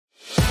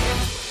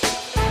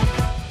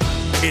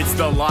It's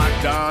the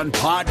Locked On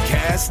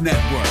Podcast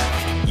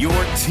Network, your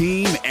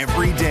team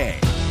every day.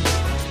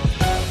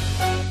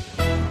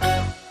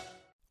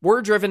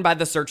 We're driven by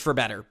the search for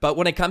better, but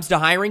when it comes to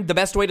hiring, the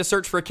best way to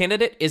search for a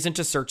candidate isn't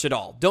to search at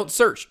all. Don't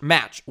search,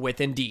 match with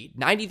Indeed.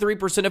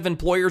 93% of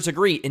employers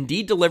agree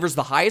Indeed delivers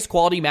the highest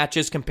quality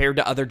matches compared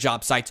to other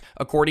job sites,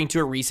 according to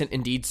a recent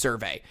Indeed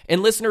survey.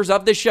 And listeners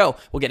of this show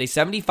will get a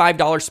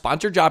 $75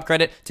 sponsored job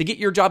credit to get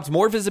your jobs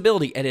more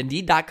visibility at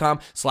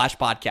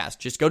Indeed.com/podcast.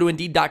 Just go to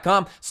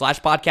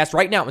Indeed.com/podcast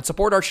right now and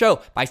support our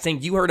show by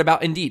saying you heard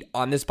about Indeed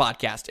on this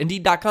podcast.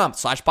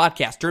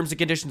 Indeed.com/podcast. Terms and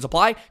conditions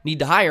apply. Need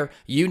to hire?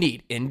 You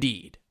need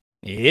Indeed.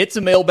 It's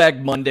a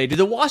Mailbag Monday. Do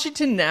the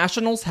Washington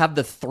Nationals have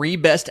the 3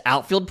 best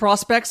outfield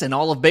prospects in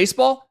all of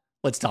baseball?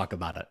 Let's talk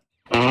about it.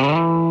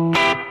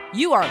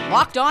 You are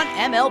Locked On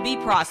MLB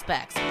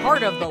Prospects,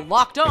 part of the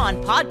Locked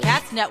On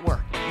Podcast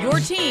Network,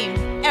 your team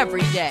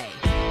every day.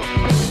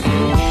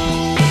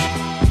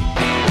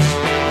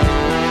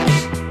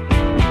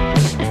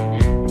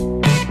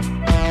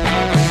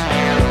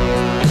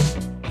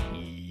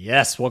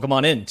 Yes, welcome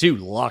on in to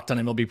Locked On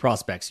MLB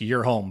Prospects,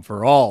 your home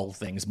for all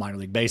things minor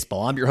league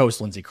baseball. I'm your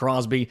host, Lindsey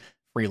Crosby,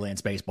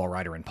 freelance baseball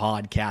writer and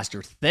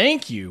podcaster.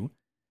 Thank you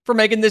for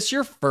making this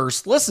your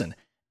first listen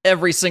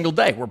every single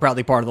day. We're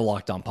proudly part of the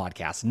Locked On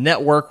Podcast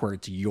Network, where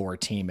it's your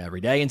team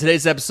every day. And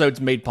today's episode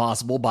is made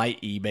possible by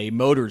eBay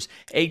Motors.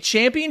 A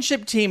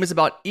championship team is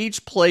about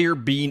each player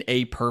being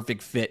a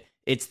perfect fit.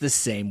 It's the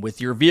same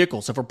with your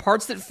vehicle. So for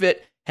parts that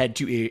fit, head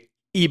to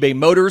eBay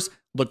Motors,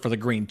 look for the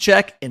green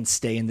check, and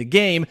stay in the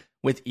game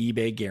with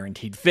eBay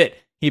Guaranteed Fit.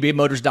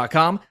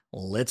 ebaymotors.com.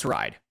 Let's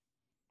ride.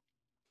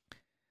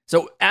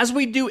 So as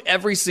we do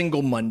every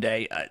single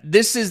Monday,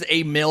 this is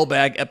a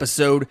mailbag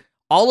episode.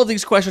 All of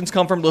these questions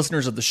come from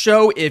listeners of the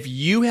show. If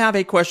you have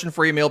a question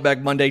for a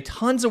Mailbag Monday,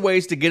 tons of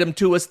ways to get them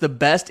to us. The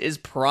best is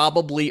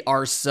probably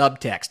our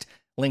subtext.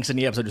 Links in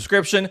the episode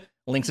description,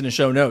 links in the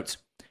show notes.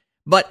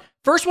 But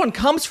first one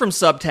comes from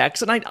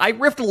subtext, and I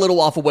riffed a little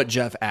off of what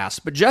Jeff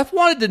asked, but Jeff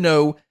wanted to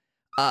know,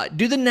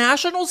 do the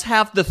Nationals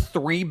have the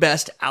 3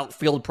 best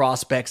outfield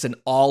prospects in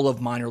all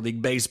of minor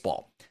league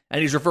baseball?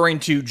 And he's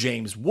referring to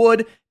James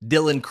Wood,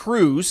 Dylan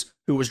Cruz,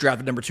 who was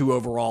drafted number 2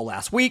 overall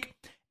last week,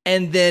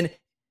 and then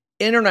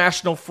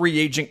international free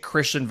agent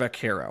Christian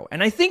Vaquero.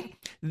 And I think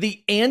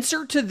the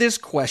answer to this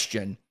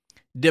question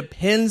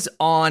depends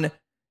on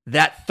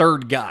that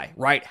third guy,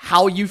 right?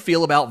 How you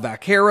feel about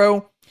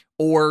Vaquero,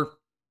 or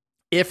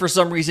if for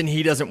some reason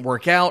he doesn't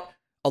work out,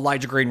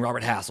 Elijah Green,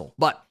 Robert Hassel.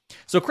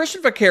 So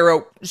Christian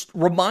Vaquero, just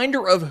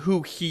reminder of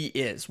who he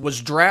is,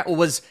 was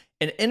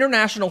an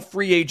international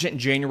free agent in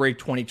January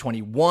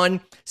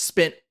 2021,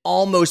 spent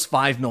almost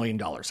 $5 million,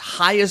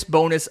 highest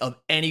bonus of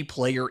any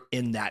player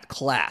in that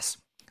class.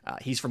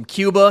 He's from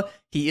Cuba.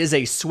 He is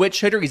a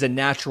switch hitter. He's a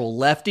natural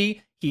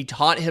lefty. He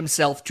taught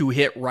himself to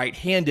hit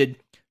right-handed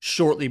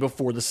shortly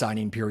before the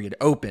signing period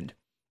opened.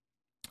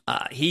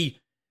 He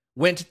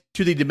went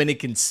to the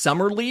Dominican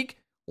Summer League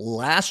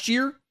last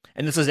year,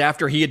 and this is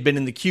after he had been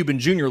in the Cuban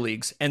junior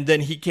leagues, and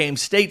then he came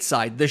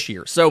stateside this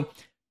year. So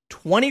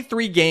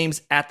 23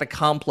 games at the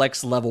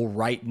complex level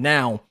right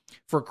now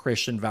for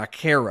Christian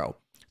Vaquero.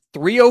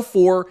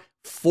 304,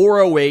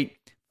 408,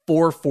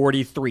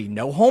 443.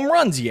 No home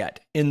runs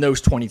yet in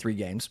those 23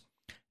 games.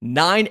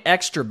 9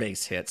 extra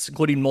base hits,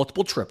 including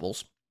multiple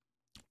triples.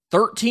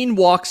 13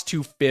 walks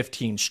to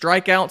 15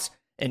 strikeouts,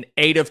 and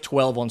 8 of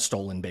 12 on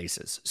stolen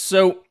bases.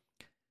 So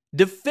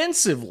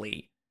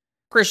defensively,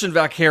 Christian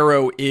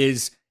Vaquero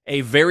is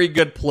a very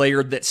good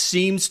player that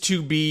seems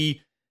to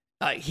be,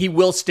 he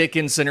will stick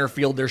in center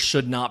field. There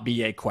should not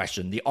be a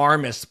question. The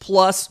arm is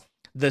plus,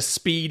 the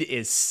speed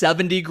is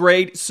 70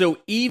 grade. So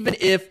even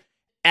if,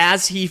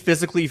 as he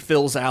physically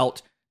fills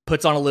out,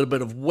 puts on a little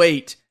bit of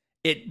weight,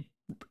 it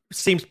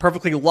seems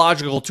perfectly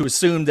logical to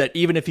assume that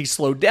even if he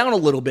slowed down a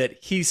little bit,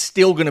 he's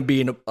still going to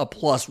be a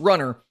plus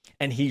runner,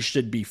 and he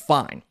should be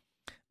fine.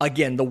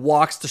 Again, the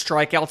walks to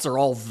strikeouts are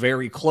all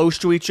very close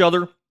to each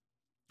other.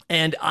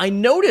 And I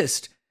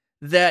noticed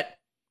that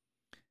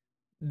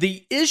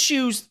the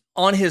issues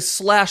on his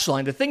slash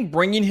line, the thing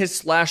bringing his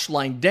slash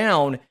line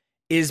down,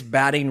 is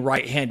batting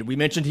right-handed. We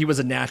mentioned he was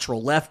a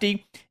natural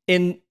lefty.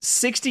 In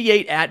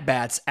 68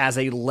 at-bats as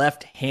a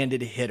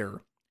left-handed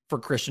hitter for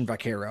Christian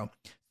Vaquero,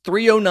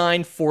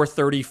 309,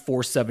 430,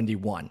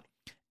 471.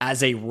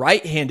 As a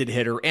right-handed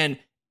hitter, and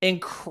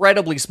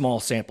incredibly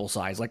small sample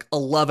size, like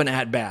 11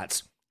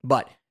 at-bats,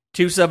 but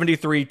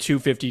 273,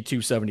 250,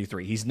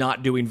 273. He's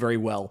not doing very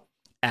well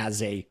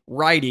as a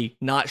righty,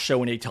 not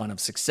showing a ton of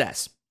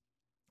success.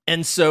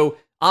 And so,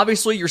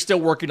 obviously, you're still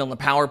working on the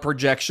power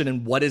projection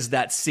and what is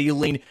that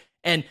ceiling.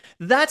 And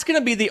that's going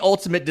to be the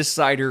ultimate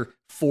decider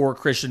for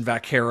Christian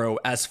Vaquero,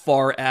 as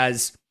far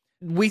as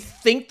we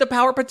think the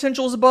power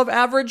potential is above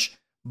average,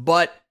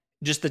 but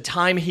just the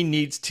time he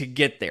needs to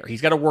get there.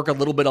 He's got to work a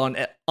little bit on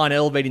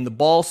elevating the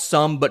ball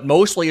some, but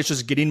mostly it's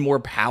just getting more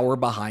power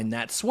behind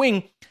that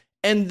swing.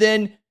 And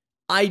then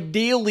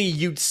ideally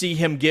you'd see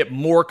him get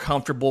more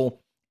comfortable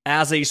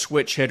as a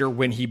switch hitter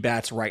when he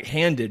bats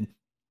right-handed.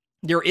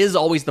 There is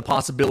always the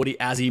possibility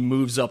as he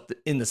moves up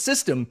in the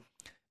system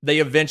they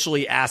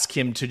eventually ask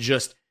him to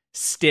just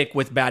stick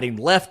with batting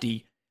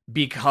lefty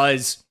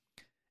because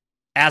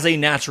as a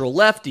natural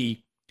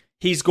lefty,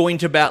 he's going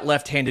to bat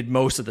left-handed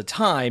most of the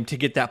time to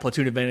get that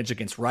platoon advantage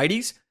against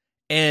righties,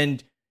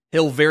 and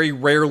he'll very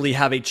rarely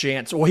have a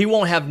chance, or he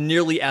won't have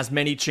nearly as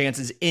many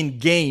chances in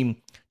game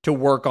to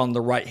work on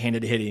the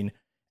right-handed hitting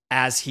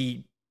as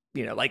he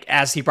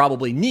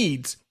probably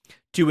needs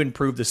to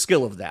improve the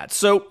skill of that.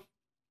 So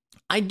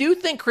I do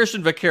think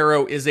Christian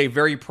Vaquero is a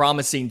very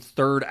promising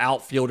third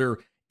outfielder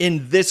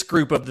in this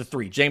group of the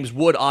three. James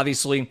Wood,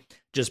 obviously,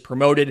 just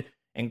promoted,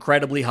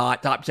 incredibly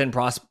hot, top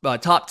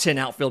 10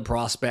 outfield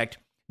prospect.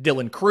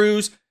 Dylan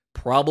Cruz,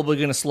 probably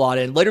going to slot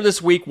in. Later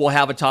this week, we'll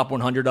have a top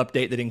 100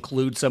 update that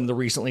includes some of the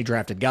recently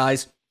drafted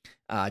guys.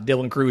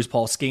 Dylan Cruz,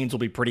 Paul Skeens will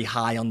be pretty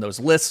high on those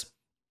lists.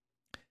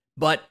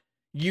 But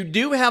you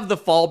do have the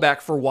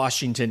fallback for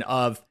Washington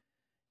of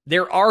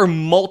there are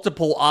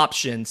multiple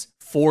options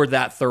for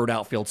that third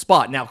outfield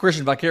spot. Now,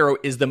 Christian Vaquero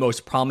is the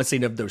most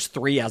promising of those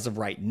three as of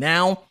right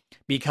now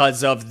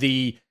because of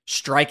the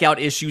strikeout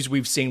issues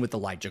we've seen with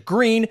Elijah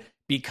Green,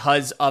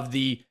 because of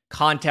the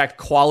contact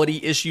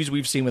quality issues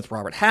we've seen with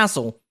Robert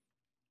Hassel.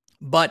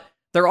 But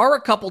there are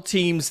a couple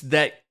teams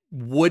that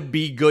would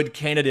be good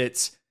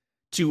candidates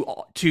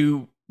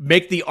to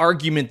make the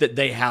argument that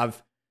they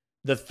have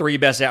the three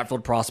best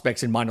outfield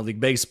prospects in minor league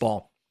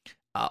baseball.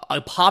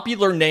 A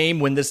popular name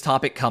when this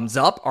topic comes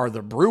up are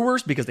the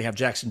Brewers because they have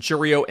Jackson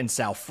Chourio and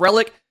Sal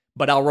Frelick.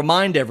 But I'll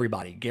remind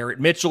everybody, Garrett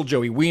Mitchell,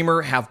 Joey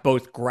Weimer have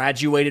both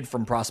graduated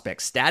from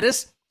prospect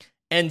status.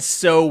 And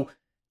so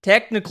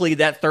technically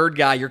that third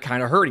guy you're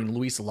kind of hurting.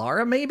 Luis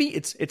Lara, maybe?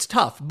 It's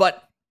tough.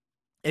 But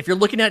if you're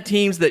looking at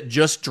teams that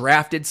just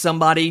drafted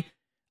somebody,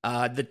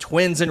 the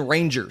Twins and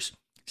Rangers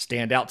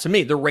stand out to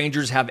me. The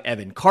Rangers have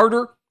Evan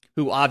Carter,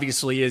 who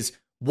obviously is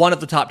one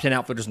of the top 10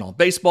 outfielders in all of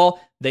baseball.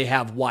 They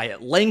have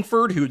Wyatt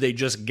Langford, who they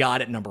just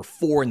got at number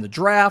 4 in the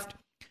draft.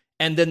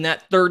 And then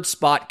that third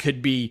spot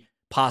could be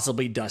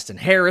possibly Dustin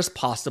Harris,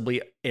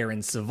 possibly Aaron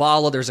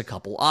Zavala. There's a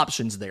couple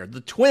options there.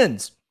 The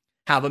Twins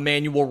have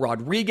Emmanuel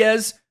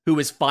Rodriguez, who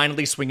is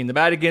finally swinging the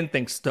bat again,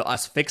 thanks to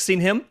us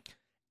fixing him,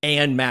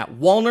 and Matt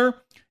Wallner.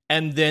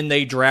 And then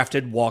they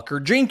drafted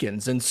Walker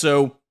Jenkins. And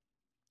so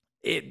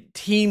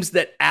teams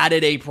that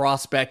added a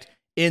prospect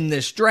in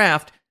this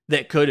draft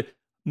that could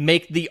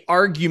make the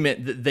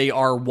argument that they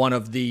are one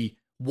of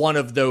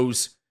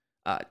those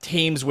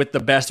teams with the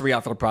best three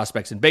outfield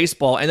prospects in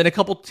baseball. And then a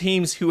couple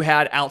teams who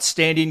had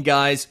outstanding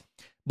guys,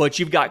 but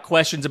you've got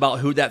questions about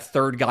who that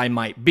third guy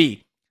might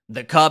be.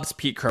 The Cubs,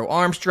 Pete Crow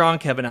Armstrong,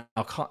 Kevin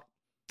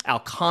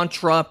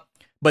Alcantara.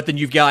 But then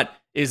you've got,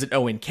 is it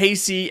Owen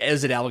Casey?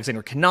 Is it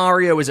Alexander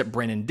Canario? Is it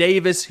Brennan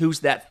Davis?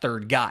 Who's that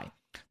third guy?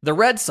 The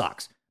Red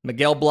Sox,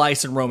 Miguel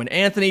Bleis and Roman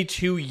Anthony,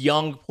 two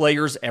young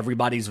players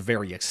everybody's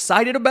very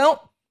excited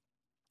about.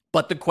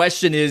 But the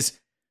question is,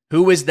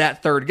 who is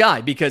that third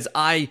guy? Because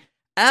I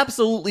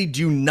absolutely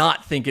do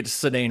not think it's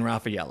Ceddanne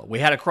Rafaela. We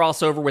had a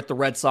crossover with the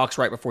Red Sox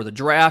right before the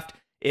draft.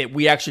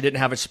 We actually didn't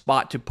have a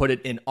spot to put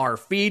it in our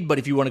feed, but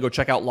if you want to go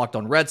check out Locked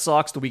on Red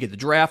Sox the week of the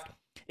draft,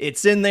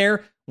 it's in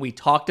there. We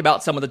talked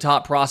about some of the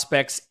top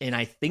prospects in,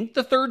 I think,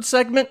 the third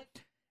segment,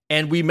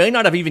 and we may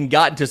not have even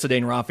gotten to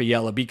Ceddanne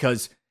Rafaela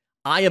because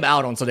I am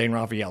out on Ceddanne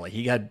Rafaela.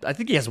 I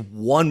think he has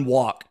one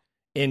walk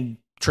in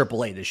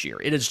AAA this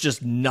year. It is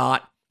just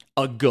not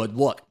a good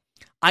look.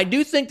 I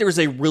do think there's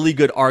a really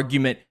good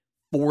argument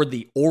for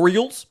the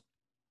Orioles.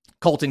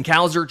 Colton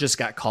Cowser just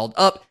got called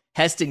up.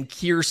 Heston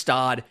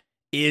Kierstad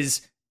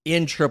is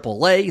in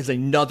AAA, is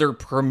another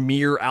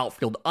premier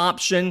outfield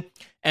option.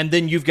 And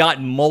then you've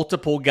got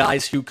multiple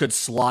guys who could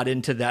slot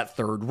into that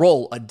third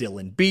role. A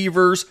Dylan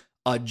Beavers,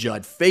 a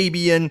Judd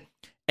Fabian.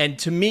 And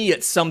to me,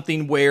 it's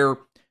something where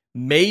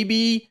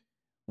maybe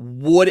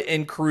Wood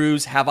and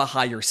Cruz have a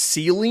higher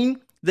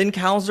ceiling than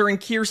Cowser and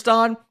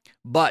Kierstad,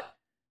 but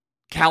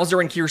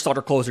Cowser and Kierstad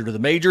are closer to the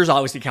majors.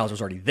 Obviously,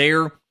 Cowser's already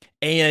there.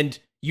 And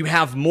you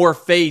have more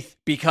faith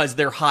because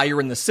they're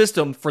higher in the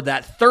system for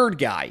that third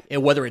guy.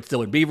 And whether it's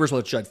Dylan Beavers,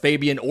 whether it's Judd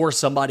Fabian, or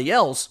somebody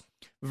else,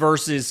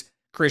 versus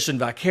Christian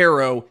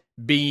Vaquero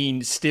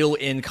being still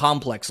in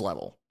complex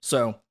level.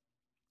 So,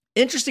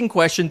 interesting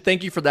question.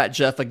 Thank you for that,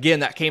 Jeff.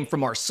 Again, that came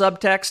from our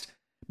subtext.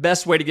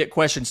 Best way to get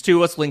questions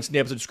to us, links in the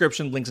episode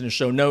description, links in the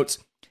show notes.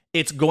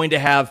 It's going to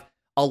have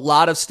a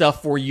lot of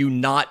stuff for you,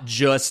 not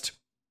just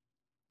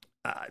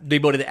the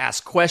ability to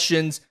ask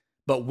questions,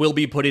 but we'll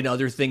be putting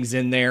other things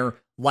in there,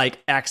 like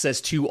access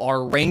to our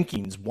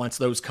rankings once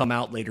those come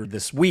out later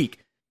this week.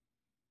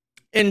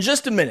 In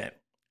just a minute,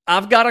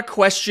 I've got a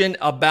question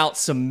about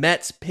some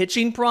Mets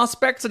pitching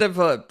prospects that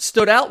have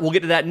stood out. We'll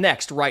get to that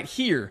next, right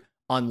here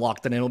on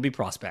Locked on MLB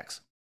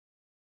Prospects.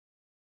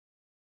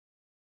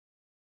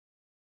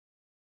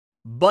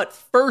 But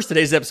first,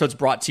 today's episode is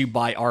brought to you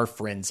by our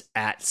friends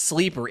at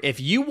Sleeper. If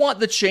you want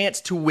the chance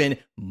to win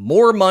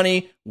more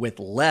money with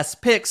less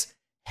picks,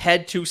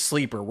 head to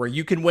Sleeper, where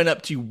you can win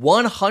up to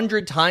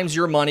 100 times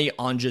your money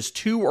on just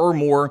 2 or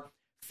more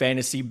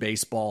fantasy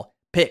baseball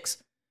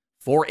picks.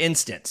 For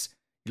instance,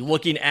 you're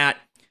looking at,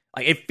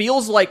 it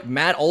feels like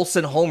Matt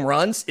Olson home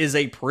runs is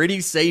a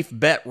pretty safe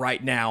bet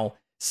right now,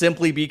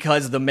 simply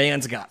because the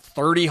man's got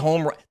 30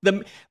 home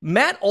runs.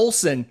 Matt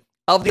Olson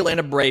of the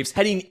Atlanta Braves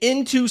heading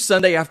into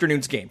Sunday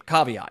afternoon's game,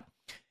 caveat,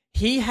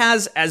 he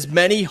has as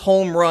many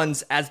home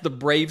runs as the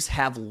Braves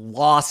have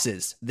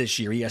losses this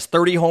year. He has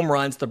 30 home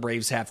runs. The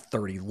Braves have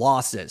 30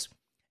 losses.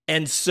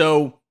 And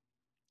so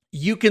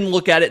you can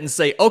look at it and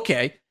say,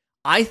 okay,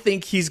 I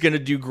think he's going to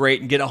do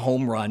great and get a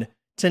home run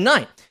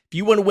tonight. If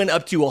you want to win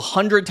up to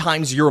 100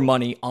 times your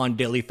money on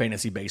daily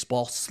fantasy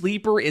baseball,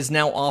 Sleeper is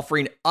now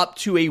offering up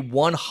to a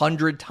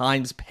 100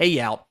 times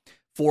payout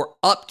for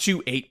up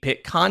to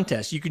 8-pick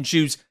contests. You can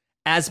choose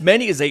as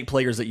many as 8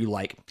 players that you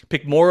like.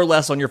 Pick more or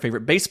less on your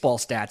favorite baseball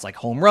stats like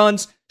home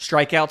runs,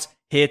 strikeouts,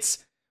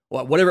 hits,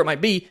 whatever it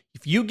might be.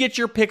 If you get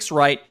your picks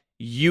right,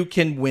 you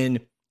can win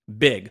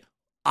big.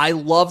 I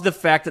love the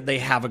fact that they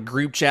have a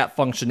group chat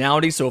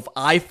functionality. So if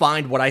I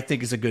find what I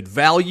think is a good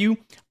value,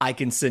 I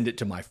can send it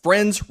to my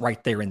friends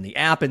right there in the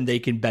app and they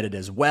can bet it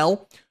as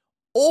well.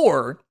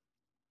 Or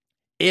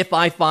if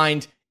I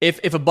find,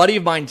 if a buddy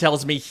of mine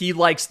tells me he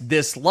likes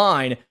this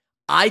line,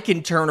 I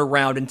can turn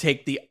around and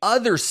take the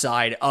other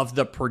side of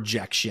the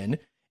projection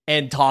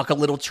and talk a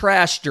little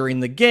trash during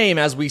the game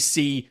as we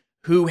see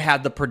who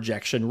had the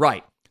projection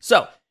right.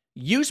 So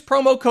use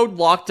promo code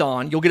Locked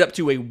On. You'll get up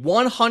to a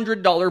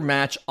 $100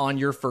 match on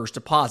your first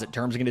deposit.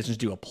 Terms and conditions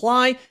do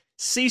apply.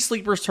 See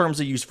Sleeper's terms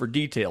of use for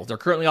details. They're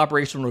currently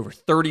operational in over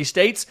 30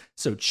 states,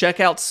 so check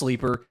out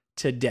Sleeper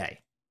today.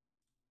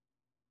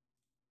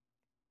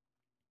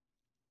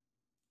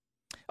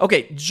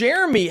 Okay,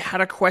 Jeremy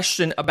had a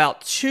question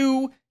about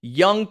 2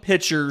 young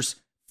pitchers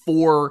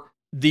for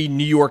the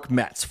New York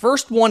Mets.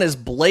 First one is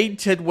Blade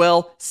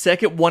Tidwell.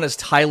 Second one is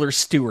Tyler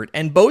Stewart.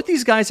 And both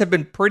these guys have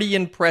been pretty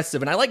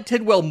impressive. And I like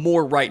Tidwell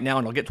more right now,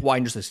 and I'll get to why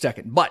in just a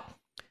second. But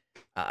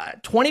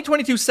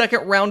 2022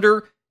 second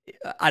rounder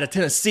out of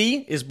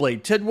Tennessee is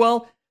Blade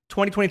Tidwell.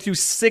 2022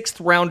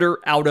 sixth rounder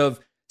out of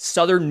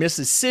Southern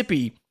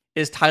Mississippi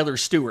is Tyler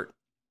Stewart.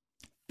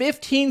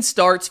 15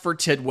 starts for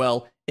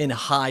Tidwell in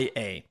high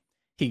A.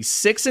 He's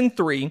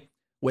 6-3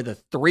 with a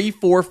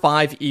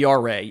 3.45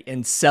 ERA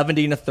in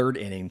 70 1/3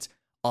 innings,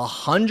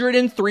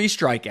 103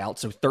 strikeouts,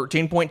 so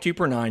 13.2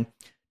 per 9,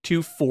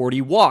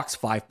 240 walks,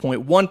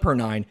 5.1 per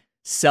 9,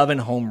 7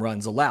 home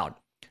runs allowed.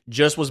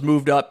 Just was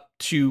moved up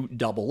to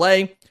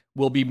Double-A.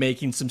 Will be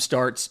making some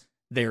starts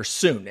there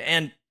soon.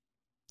 And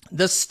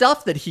the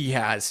stuff that he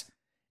has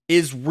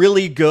is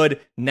really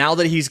good now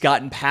that he's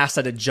gotten past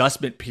that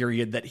adjustment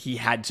period that he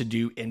had to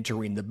do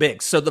entering the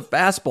bigs. So the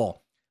fastball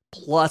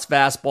plus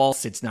fastball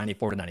sits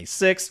 94 to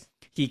 96.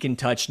 He can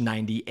touch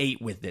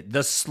 98 with it.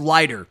 The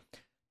slider,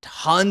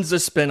 tons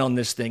of spin on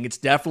this thing. It's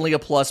definitely a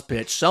plus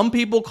pitch. Some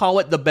people call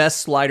it the best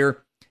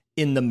slider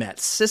in the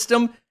Mets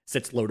system.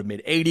 Sits low to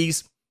mid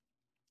 80s.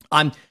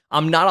 I'm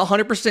not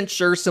 100%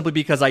 sure simply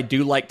because I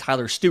do like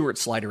Tyler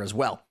Stewart's slider as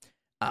well.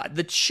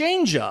 The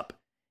changeup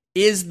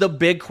is the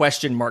big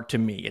question mark to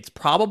me. It's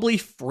probably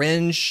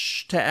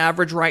fringe to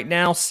average right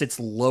now. Sits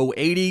low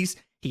 80s.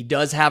 He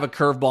does have a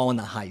curveball in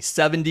the high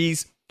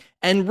 70s.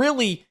 And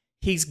really,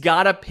 he's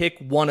got to pick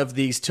one of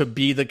these to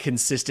be the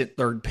consistent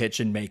third pitch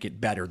and make it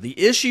better. The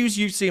issues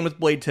you've seen with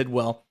Blade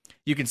Tidwell,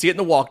 you can see it in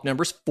the walk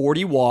numbers,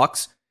 40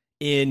 walks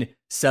in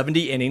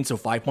 70 innings, so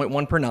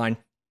 5.1 per 9.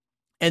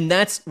 And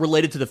that's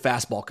related to the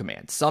fastball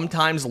command.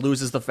 Sometimes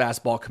loses the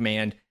fastball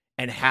command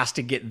and has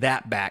to get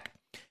that back.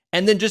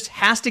 And then just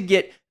has to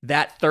get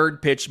that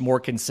third pitch more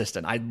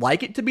consistent. I'd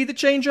like it to be the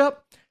changeup,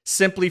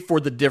 simply for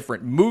the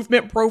different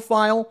movement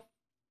profile.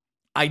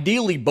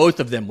 Ideally, both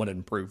of them would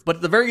improve, but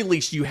at the very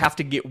least, you have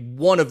to get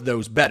one of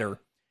those better,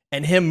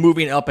 and him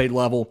moving up a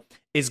level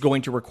is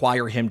going to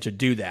require him to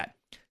do that.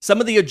 Some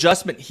of the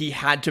adjustment he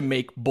had to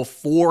make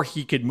before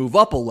he could move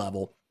up a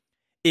level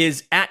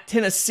is at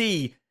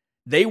Tennessee,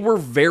 they were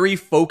very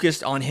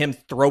focused on him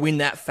throwing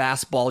that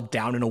fastball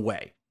down and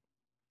away.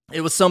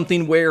 It was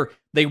something where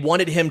they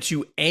wanted him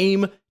to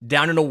aim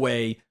down and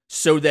away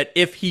so that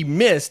if he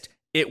missed,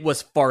 it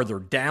was farther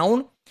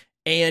down.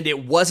 And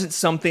it wasn't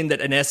something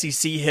that an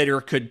SEC hitter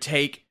could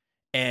take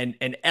and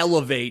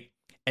elevate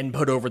and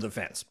put over the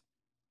fence.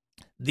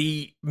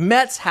 The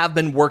Mets have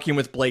been working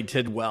with Blade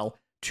Tidwell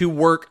to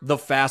work the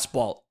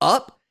fastball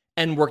up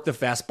and work the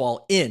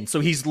fastball in. So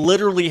he's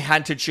literally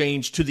had to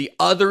change to the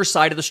other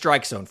side of the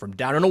strike zone, from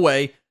down and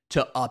away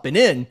to up and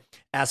in,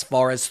 as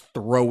far as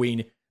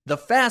throwing the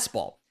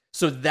fastball.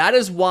 So that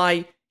is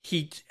why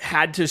he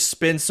had to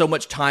spend so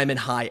much time in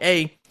high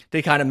A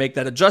to kind of make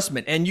that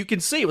adjustment. And you can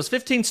see it was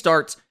 15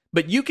 starts,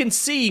 but you can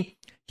see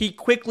he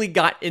quickly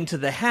got into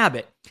the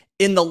habit.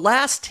 In the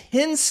last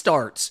 10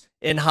 starts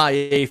in high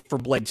A for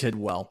Blade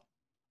Tidwell,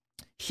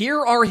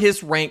 here are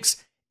his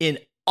ranks in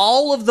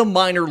all of the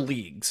minor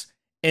leagues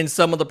in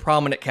some of the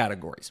prominent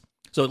categories.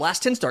 So the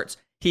last 10 starts,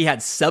 he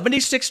had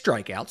 76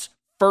 strikeouts,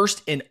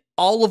 first in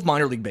all of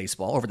minor league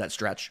baseball over that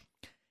stretch.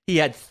 He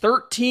had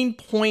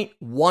 13.15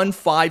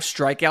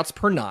 strikeouts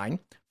per 9,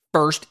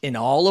 first in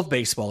all of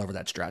baseball over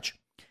that stretch.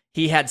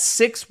 He had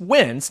 6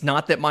 wins,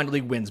 not that minor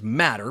league wins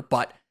matter,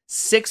 but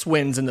 6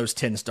 wins in those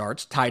 10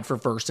 starts, tied for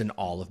first in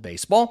all of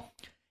baseball.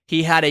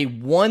 he had a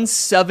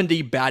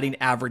 170 batting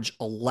average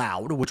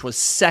allowed, which was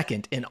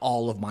second in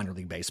all of minor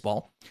league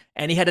baseball.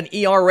 And he had an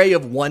ERA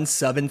of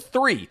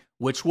 1.73,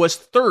 which was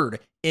third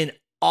in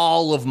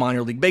all of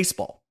minor league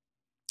baseball.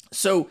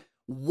 So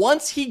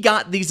once he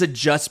got these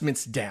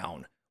adjustments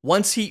down,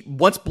 once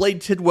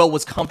Blade Tidwell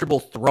was comfortable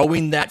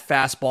throwing that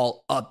fastball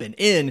up and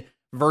in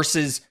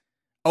versus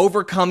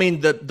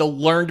overcoming the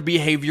learned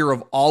behavior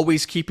of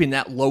always keeping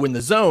that low in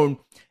the zone,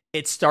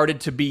 it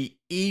started to be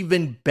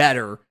even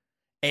better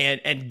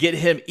and get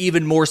him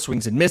even more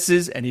swings and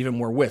misses and even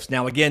more whiffs.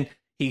 Now, again,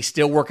 he's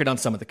still working on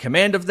some of the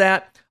command of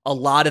that. A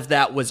lot of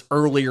that was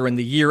earlier in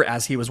the year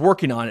as he was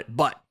working on it,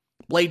 but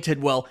Blade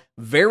Tidwell,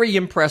 very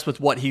impressed with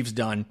what he's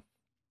done.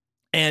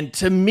 And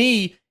to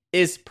me,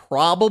 is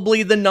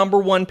probably the number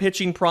one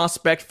pitching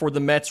prospect for the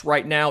Mets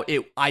right now.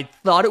 I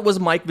thought it was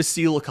Mike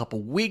Vasile a couple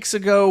weeks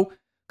ago,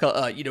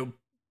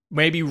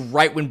 maybe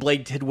right when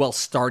Blade Tidwell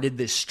started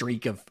this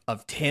streak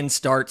of 10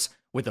 starts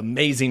with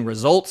amazing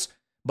results.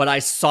 But I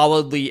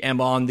solidly am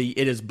on it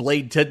is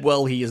Blade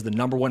Tidwell. He is the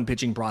number one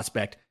pitching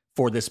prospect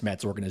for this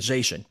Mets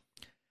organization.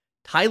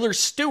 Tyler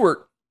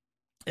Stewart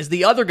is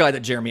the other guy that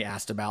Jeremy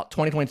asked about,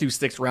 2022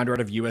 sixth rounder out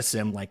of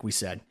USM, like we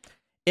said.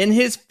 In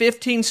his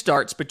 15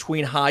 starts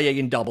between high A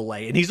and double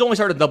A, and he's only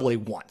started double A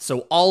once, so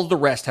all of the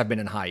rest have been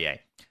in high A.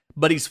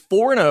 But he's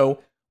 4-0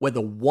 with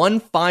a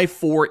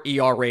 1.54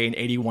 ERA in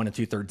 81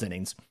 2/3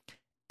 innings,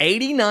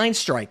 89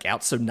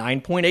 strikeouts, so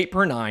 9.8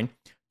 per 9,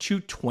 to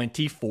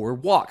 24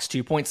 walks,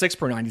 2.6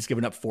 per 9. He's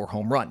given up 4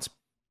 home runs.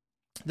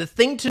 The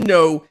thing to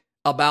know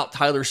about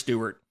Tyler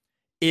Stewart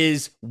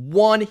is,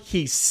 one,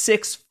 he's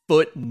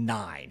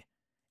 6'9".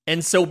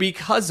 And so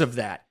because of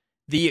that,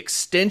 the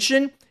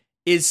extension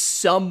is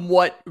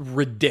somewhat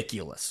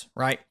ridiculous,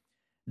 right?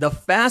 The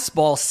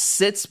fastball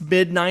sits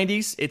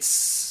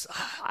mid-90s.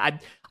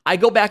 I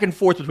go back and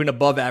forth between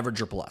above average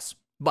or plus,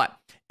 but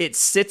it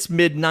sits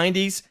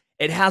mid-90s.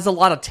 It has a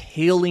lot of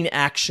tailing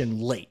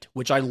action late,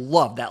 which I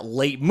love. That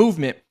late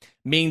movement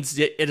means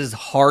it is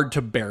hard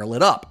to barrel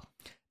it up.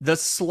 The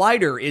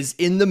slider is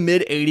in the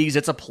mid-80s.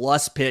 It's a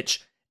plus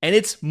pitch, and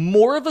it's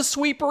more of a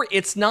sweeper.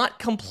 It's not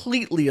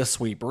completely a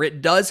sweeper.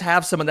 It does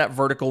have some of that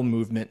vertical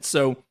movement.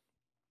 So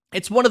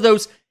it's one of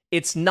those,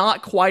 it's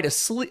not quite a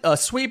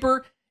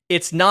sweeper.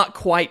 It's not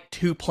quite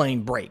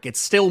two-plane break. It's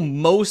still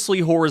mostly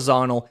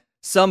horizontal,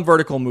 some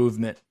vertical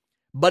movement,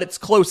 but it's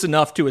close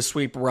enough to a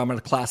sweeper where I'm going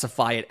to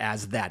classify it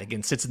as that.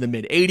 Again, sits in the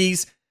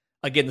mid-80s.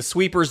 Again, the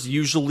sweepers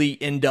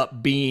usually end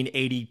up being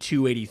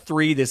 82,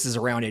 83. This is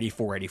around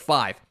 84,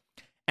 85.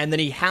 And then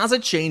he has a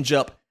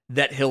changeup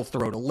that he'll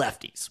throw to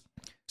lefties.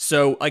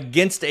 So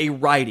against a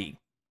righty,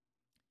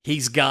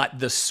 he's got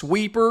the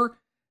sweeper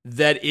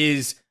that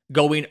is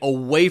going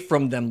away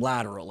from them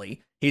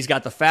laterally. He's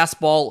got the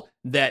fastball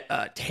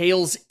that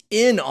tails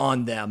in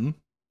on them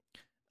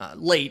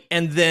late.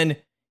 And then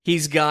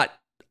he's got,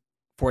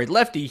 for a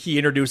lefty, he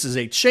introduces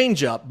a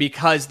changeup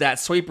because that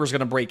sweeper is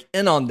going to break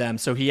in on them.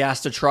 So he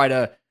has to try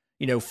to,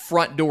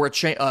 front door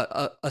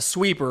a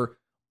sweeper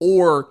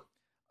or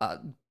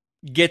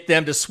get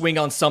them to swing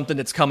on something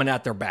that's coming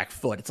at their back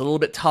foot. It's a little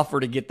bit tougher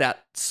to get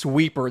that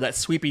sweeper, that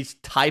sweepy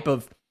type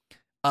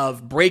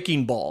of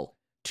breaking ball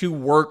to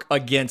work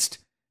against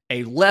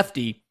a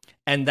lefty.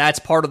 And that's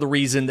part of the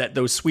reason that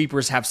those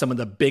sweepers have some of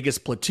the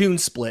biggest platoon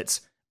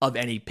splits of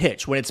any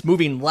pitch. When it's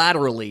moving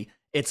laterally,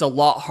 it's a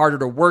lot harder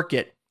to work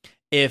it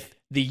if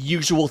the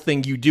usual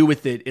thing you do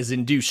with it is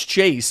induce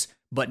chase,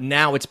 but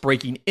now it's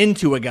breaking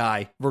into a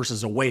guy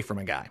versus away from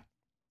a guy.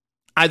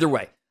 Either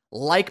way,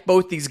 like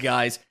both these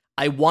guys,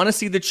 I want to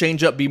see the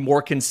changeup be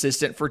more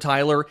consistent for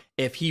Tyler.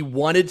 If he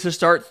wanted to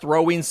start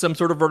throwing some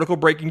sort of vertical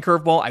breaking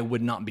curveball, I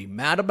would not be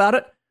mad about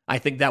it. I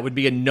think that would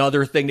be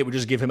another thing that would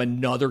just give him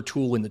another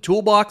tool in the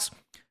toolbox.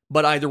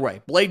 But either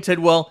way, Blade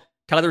Tidwell,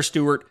 Tyler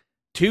Stewart,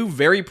 two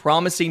very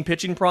promising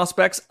pitching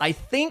prospects. I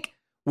think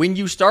when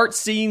you start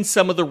seeing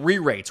some of the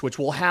re-rates, which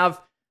we'll have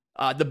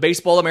the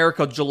Baseball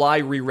America July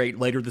re-rate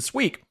later this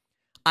week,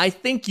 I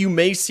think you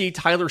may see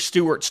Tyler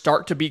Stewart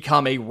start to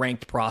become a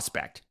ranked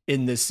prospect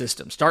in this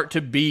system, start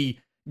to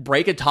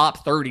break a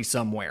top 30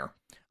 somewhere.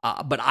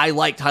 But I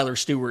like Tyler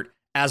Stewart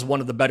as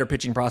one of the better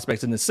pitching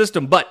prospects in this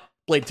system, but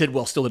Blade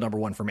Tidwell still the number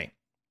one for me.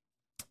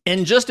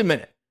 In just a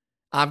minute,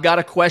 I've got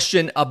a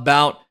question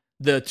about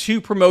the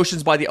two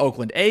promotions by the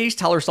Oakland A's,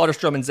 Tyler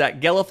Soderstrom and Zach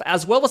Gelliff,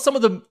 as well as some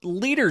of the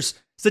leaders,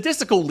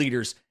 statistical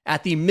leaders,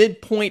 at the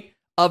midpoint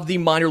of the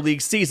minor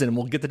league season. And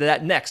we'll get to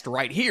that next,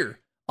 right here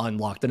on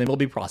Locked On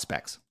MLB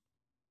Prospects.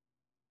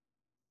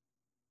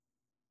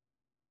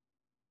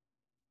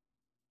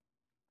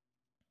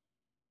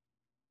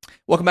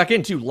 Welcome back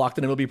into Locked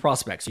On MLB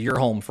Prospects, your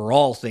home for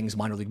all things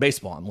minor league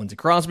baseball. I'm Lindsey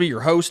Crosby,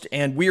 your host,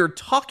 and we are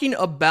talking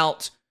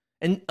about,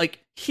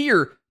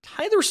 here,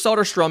 Tyler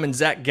Soderstrom and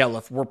Zach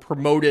Gelliff were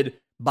promoted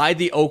by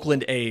the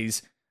Oakland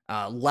A's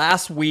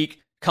last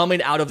week,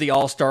 coming out of the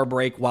All-Star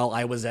break while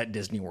I was at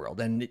Disney World.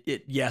 And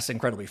yes,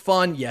 incredibly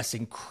fun. Yes,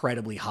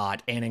 incredibly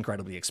hot and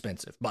incredibly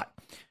expensive, but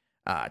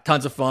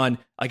tons of fun.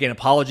 Again,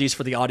 apologies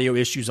for the audio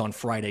issues on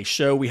Friday's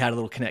show. We had a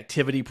little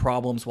connectivity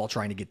problems while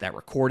trying to get that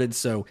recorded.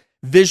 So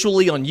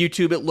Visually on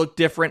YouTube, it looked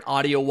different.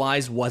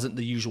 Audio-wise, wasn't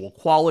the usual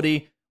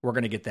quality. We're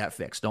going to get that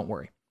fixed. Don't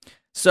worry.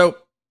 So,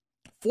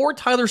 for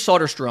Tyler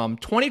Soderstrom,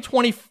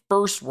 2020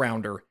 first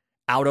rounder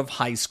out of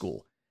high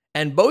school.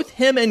 And both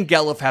him and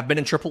Gelliff have been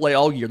in AAA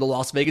all year. The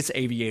Las Vegas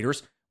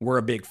Aviators. We're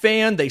a big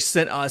fan. They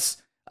sent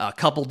us a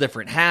couple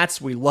different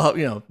hats. We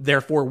love,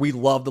 therefore we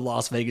love the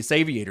Las Vegas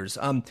Aviators.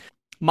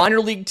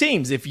 Minor league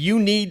teams, if you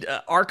need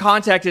our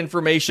contact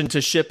information to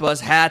ship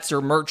us hats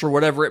or merch or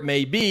whatever it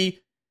may be,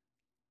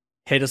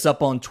 hit us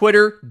up on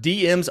Twitter.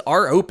 DMs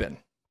are open.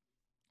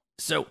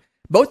 So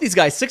both these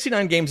guys,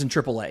 69 games in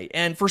AAA.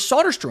 And for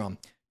Soderstrom,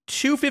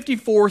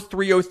 254,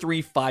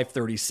 303,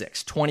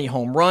 536, 20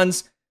 home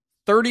runs,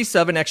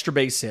 37 extra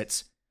base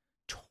hits,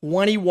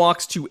 20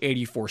 walks to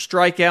 84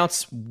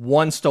 strikeouts,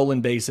 1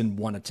 stolen base, and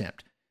 1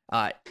 attempt.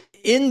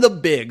 In the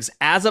bigs,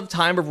 as of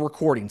time of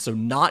recording, so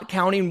not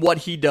counting what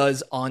he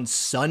does on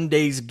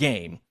Sunday's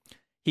game,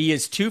 he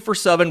is 2 for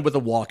 7 with a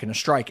walk and a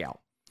strikeout.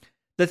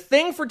 The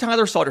thing for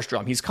Tyler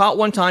Soderstrom, he's caught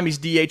one time, he's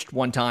DH'd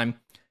one time.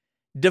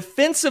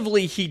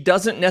 Defensively, he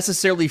doesn't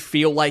necessarily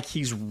feel like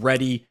he's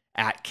ready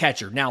at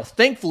catcher. Now,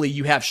 thankfully,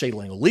 you have Shea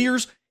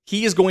Langoliers.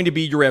 He is going to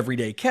be your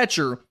everyday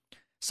catcher.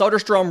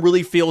 Soderstrom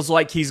really feels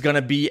like he's going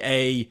to be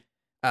a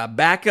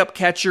backup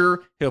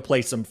catcher. He'll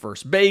play some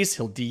first base.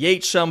 He'll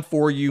DH some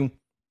for you.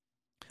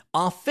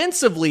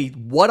 Offensively,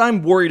 what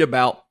I'm worried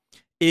about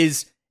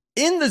is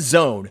in the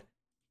zone,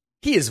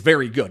 he is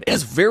very good.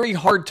 It's very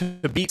hard to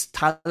beat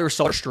Tyler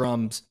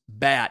Soderstrom's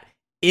bat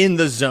in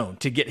the zone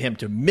to get him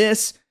to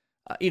miss,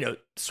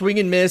 swing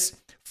and miss,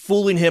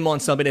 fooling him on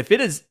something. If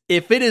it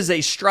is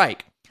a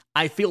strike,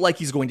 I feel like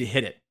he's going to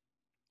hit it.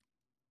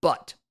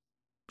 But,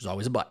 there's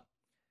always a but.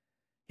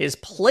 His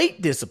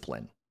plate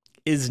discipline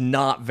is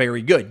not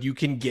very good. You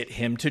can get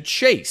him to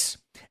chase.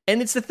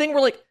 And it's the thing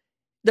where,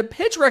 the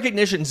pitch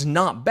recognition's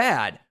not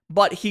bad,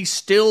 but he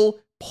still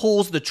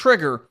pulls the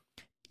trigger,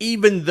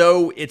 even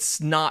though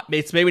it's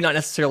maybe not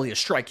necessarily a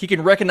strike. He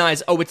can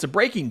recognize, it's a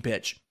breaking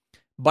pitch,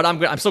 but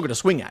I'm still going to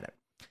swing at it.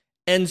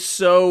 And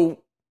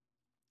so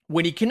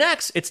when he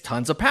connects, it's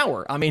tons of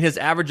power. I mean, his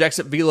average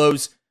exit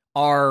velos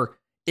are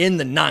in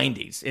the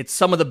 90s. It's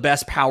some of the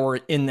best power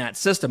in that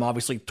system.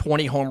 Obviously,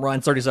 20 home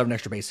runs, 37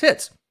 extra base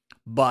hits.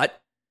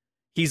 But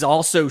he's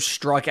also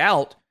struck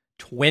out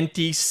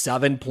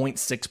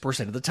 27.6%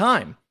 of the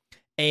time.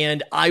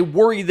 And I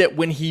worry that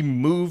when he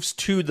moves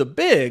to the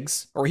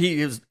bigs, or he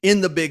is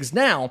in the bigs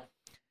now,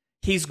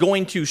 he's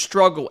going to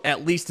struggle,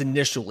 at least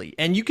initially.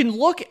 And you can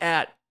look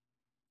at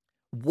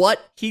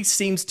what he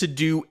seems to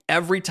do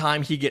every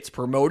time he gets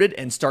promoted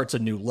and starts a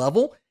new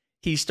level.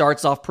 He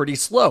starts off pretty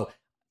slow.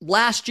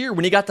 Last year,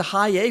 when he got to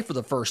high A for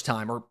the first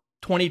time, or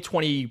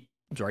 21,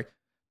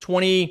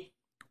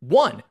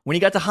 when he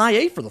got to high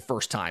A for the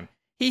first time,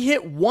 he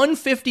hit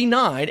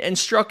 159 and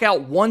struck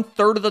out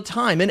 1/3 of the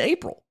time in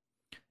April.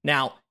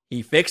 Now,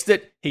 he fixed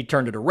it. He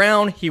turned it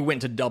around. He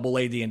went to Double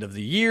A the end of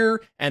the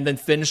year and then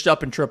finished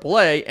up in Triple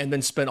A and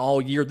then spent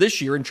all year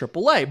this year in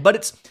Triple A. But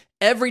it's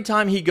every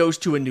time he goes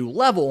to a new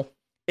level,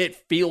 it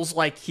feels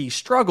like he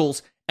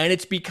struggles. And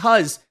it's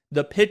because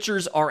the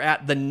pitchers are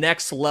at the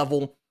next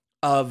level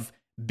of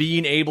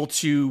being able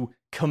to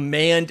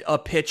command a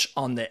pitch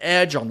on the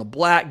edge, on the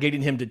black,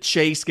 getting him to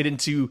chase, getting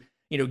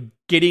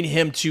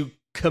him to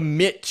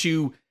commit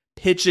to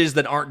pitches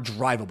that aren't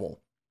drivable.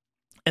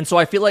 And so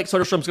I feel like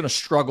Soderstrom's going to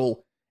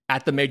struggle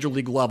at the major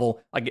league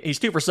level. He's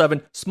 2 for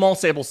 7, small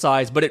sample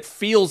size, but it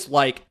feels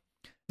like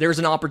there's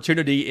an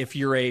opportunity if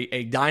you're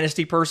a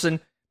dynasty person,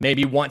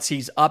 maybe once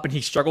he's up and he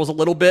struggles a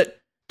little bit,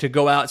 to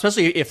go out,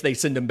 especially if they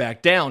send him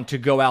back down, to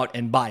go out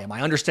and buy him.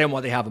 I understand why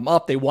they have him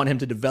up. They want him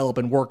to develop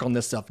and work on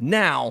this stuff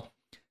now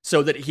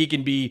so that he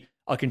can be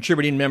a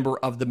contributing member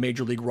of the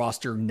major league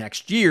roster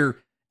next year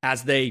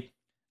as they,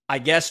 I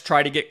guess,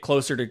 try to get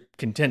closer to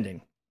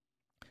contending.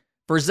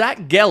 For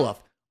Zach Gelliff,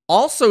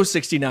 also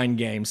 69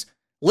 games,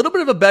 a little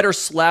bit of a better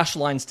slash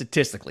line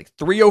statistically.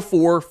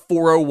 304,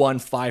 401,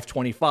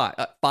 525,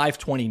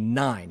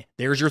 529.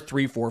 There's your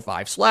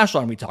 3-4-5 slash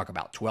line we talk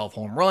about. 12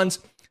 home runs,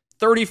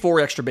 34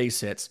 extra base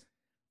hits,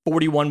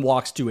 41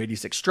 walks,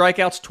 286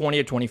 strikeouts, 20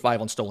 of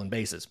 25 on stolen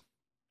bases.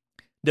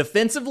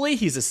 Defensively,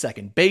 he's a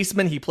second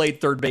baseman. He played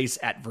third base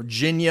at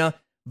Virginia,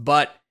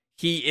 but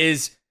he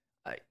is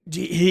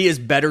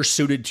better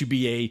suited to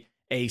be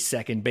a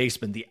second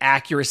baseman. The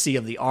accuracy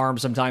of the arm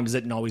sometimes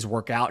didn't always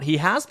work out. He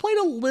has played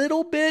a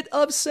little bit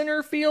of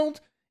center field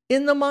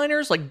in the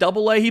minors, like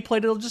Double A. He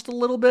played it just a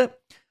little bit.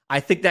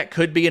 I think that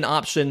could be an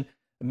option.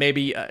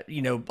 Maybe a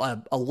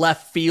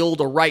left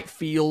field or right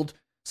field,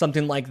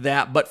 something like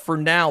that. But for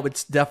now,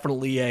 it's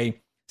definitely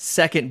a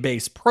second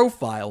base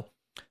profile.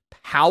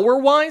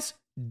 Power-wise,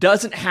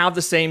 doesn't have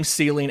the same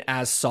ceiling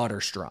as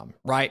Soderstrom,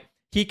 right?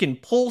 He can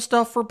pull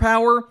stuff for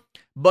power,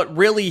 but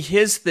really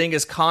his thing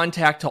is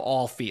contact to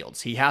all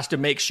fields. He has to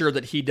make sure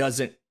that he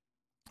doesn't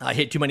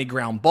hit too many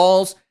ground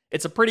balls.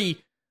 It's a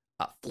pretty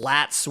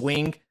flat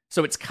swing,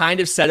 so it's kind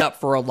of set up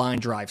for a line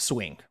drive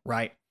swing,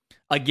 right?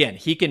 Again,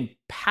 he can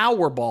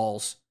power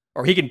balls,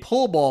 or he can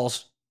pull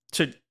balls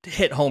to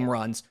hit home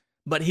runs,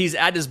 but he's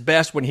at his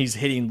best when he's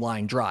hitting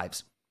line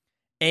drives.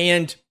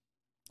 And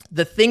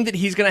the thing that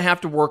he's going to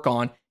have to work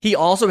on, he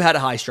also had a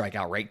high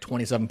strikeout rate,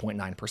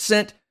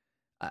 27.9%.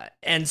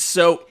 And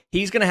so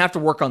he's going to have to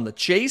work on the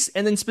chase.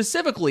 And then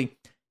specifically,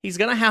 he's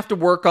going to have to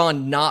work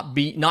on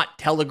not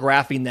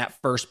telegraphing that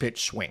first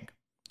pitch swing.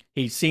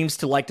 He seems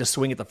to like to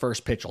swing at the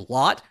first pitch a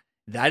lot.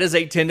 That is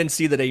a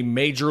tendency that a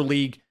major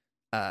league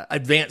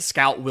advanced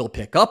scout will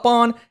pick up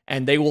on,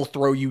 and they will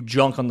throw you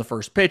junk on the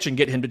first pitch and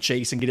get him to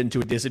chase and get into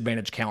a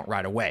disadvantage count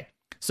right away.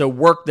 So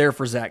work there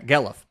for Zach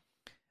Gelof.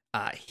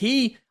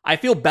 I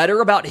feel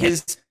better about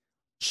his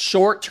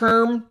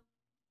short-term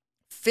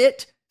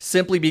fit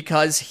simply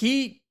because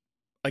he,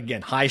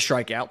 again, high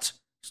strikeouts,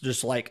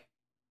 just like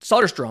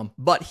Soderstrom,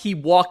 but he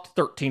walked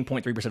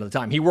 13.3% of the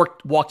time. He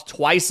walked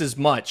twice as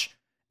much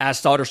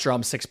as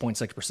Soderstrom,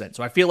 6.6%.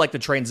 So I feel like the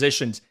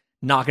transition's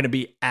not going to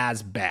be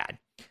as bad.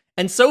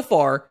 And so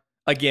far,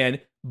 again,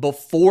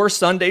 before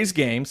Sunday's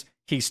games,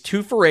 he's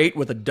 2 for 8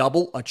 with a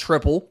double, a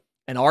triple,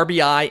 an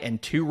RBI,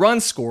 and 2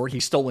 runs scored.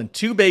 He's stolen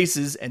 2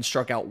 bases and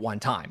struck out 1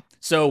 time.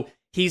 So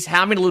he's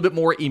having a little bit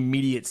more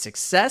immediate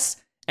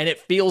success, and it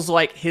feels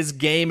like his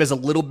game is a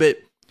little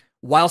bit,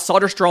 while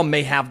Soderstrom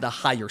may have the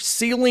higher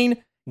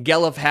ceiling,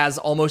 Gelof has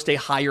almost a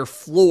higher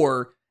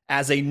floor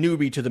as a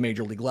newbie to the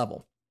major league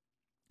level.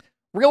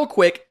 Real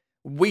quick,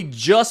 we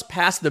just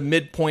passed the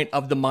midpoint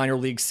of the minor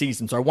league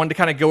season, so I wanted to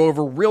kind of go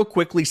over real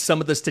quickly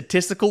some of the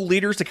statistical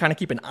leaders to kind of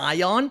keep an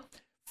eye on.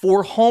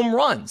 For home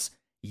runs,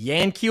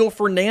 Yanquiel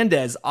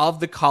Fernandez of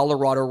the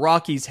Colorado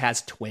Rockies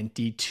has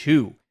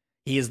 22.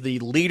 He is the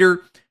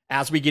leader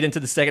as we get into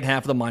the second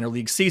half of the minor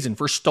league season.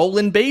 For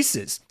stolen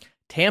bases,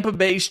 Tampa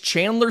Bay's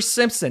Chandler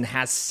Simpson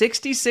has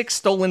 66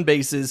 stolen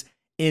bases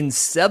in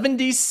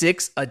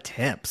 76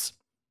 attempts.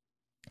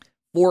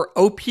 For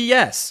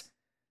OPS,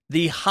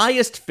 the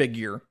highest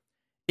figure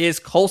is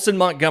Colson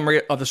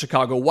Montgomery of the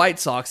Chicago White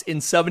Sox.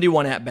 In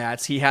 71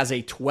 at-bats, he has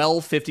a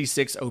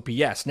 1256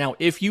 OPS. Now,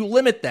 if you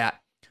limit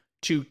that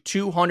to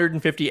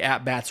 250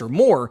 at-bats or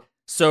more,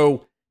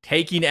 so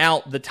taking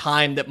out the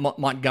time that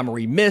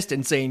Montgomery missed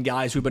and saying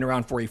guys who've been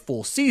around for a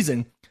full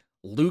season,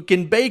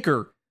 Luken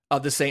Baker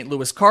of the St.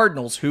 Louis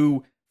Cardinals,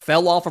 who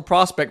fell off of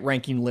prospect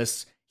ranking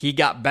lists, he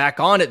got back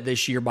on it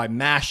this year by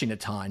mashing a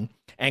ton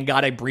and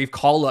got a brief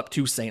call-up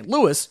to St.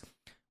 Louis.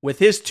 With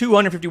his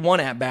 251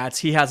 at-bats,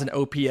 he has an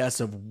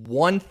OPS of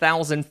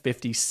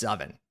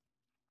 1,057.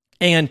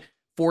 And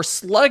for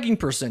slugging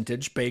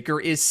percentage, Baker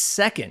is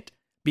second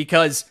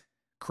because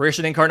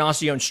Christian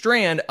Encarnacion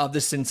Strand of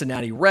the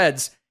Cincinnati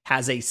Reds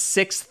has a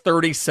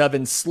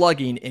 637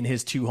 slugging in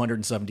his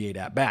 278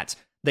 at-bats.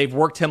 They've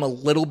worked him a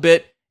little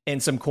bit in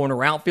some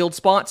corner outfield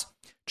spots,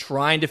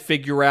 trying to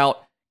figure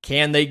out,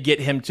 can they get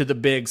him to the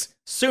bigs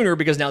sooner?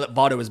 Because now that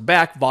Votto is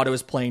back, Votto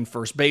is playing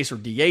first base or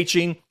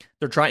DHing.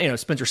 They're trying,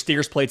 Spencer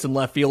Steers plays in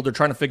left field. They're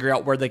trying to figure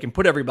out where they can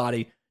put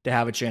everybody to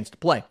have a chance to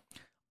play.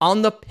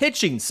 On the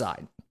pitching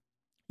side,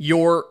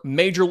 your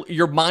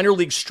minor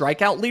league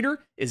strikeout leader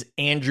is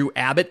Andrew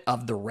Abbott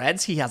of the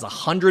Reds. He has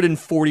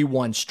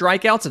 141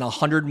 strikeouts and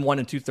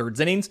 101 2/3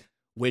 innings,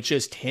 which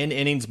is 10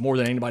 innings more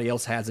than anybody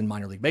else has in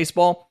minor league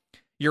baseball.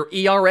 Your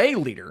ERA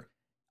leader,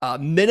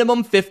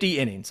 minimum 50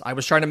 innings. I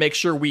was trying to make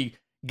sure we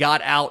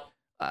got out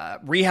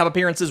rehab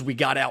appearances, we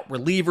got out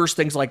relievers,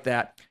 things like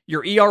that.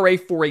 Your ERA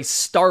for a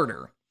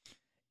starter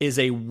is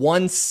a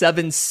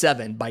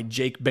 1.77 by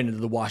Jake Bennett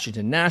of the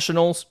Washington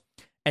Nationals.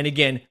 And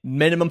again,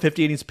 minimum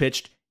 50 innings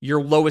pitched.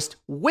 Your lowest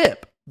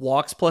whip,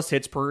 walks plus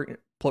hits per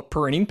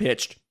inning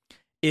pitched,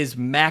 is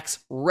Max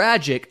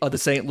Radjic of the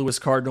St. Louis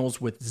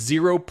Cardinals with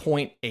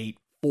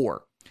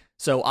 0.84.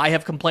 So I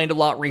have complained a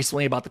lot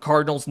recently about the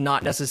Cardinals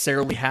not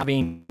necessarily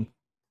having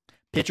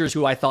pitchers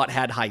who I thought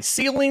had high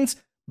ceilings,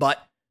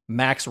 but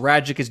Max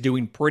Radjic is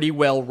doing pretty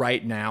well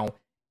right now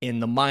in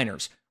the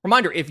minors.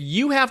 Reminder, if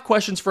you have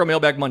questions for a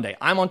Mailbag Monday,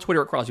 I'm on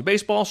Twitter at Crosby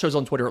Baseball, show's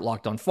on Twitter at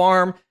Locked On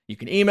Farm. You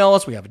can email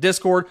us. We have a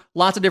Discord,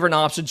 lots of different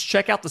options.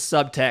 Check out the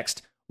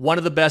subtext. One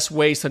of the best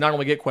ways to not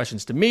only get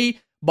questions to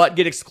me, but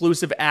get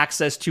exclusive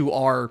access to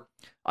our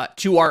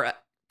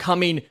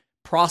coming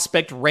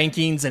prospect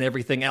rankings and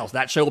everything else.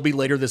 That show will be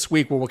later this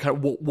week where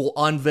we'll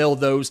unveil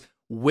those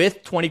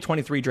with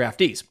 2023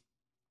 draftees.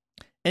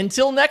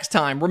 Until next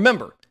time,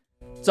 remember,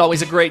 it's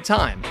always a great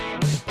time.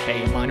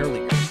 Hey, minor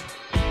leaguers.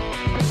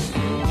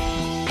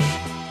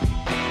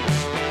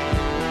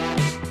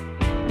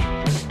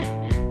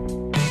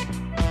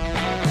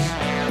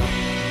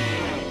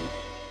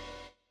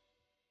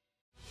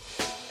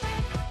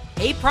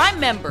 Hey, Prime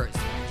members,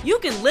 you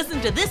can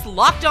listen to this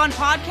Locked On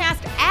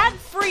podcast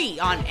ad-free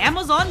on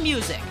Amazon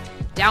Music.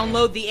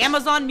 Download the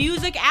Amazon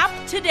Music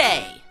app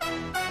today.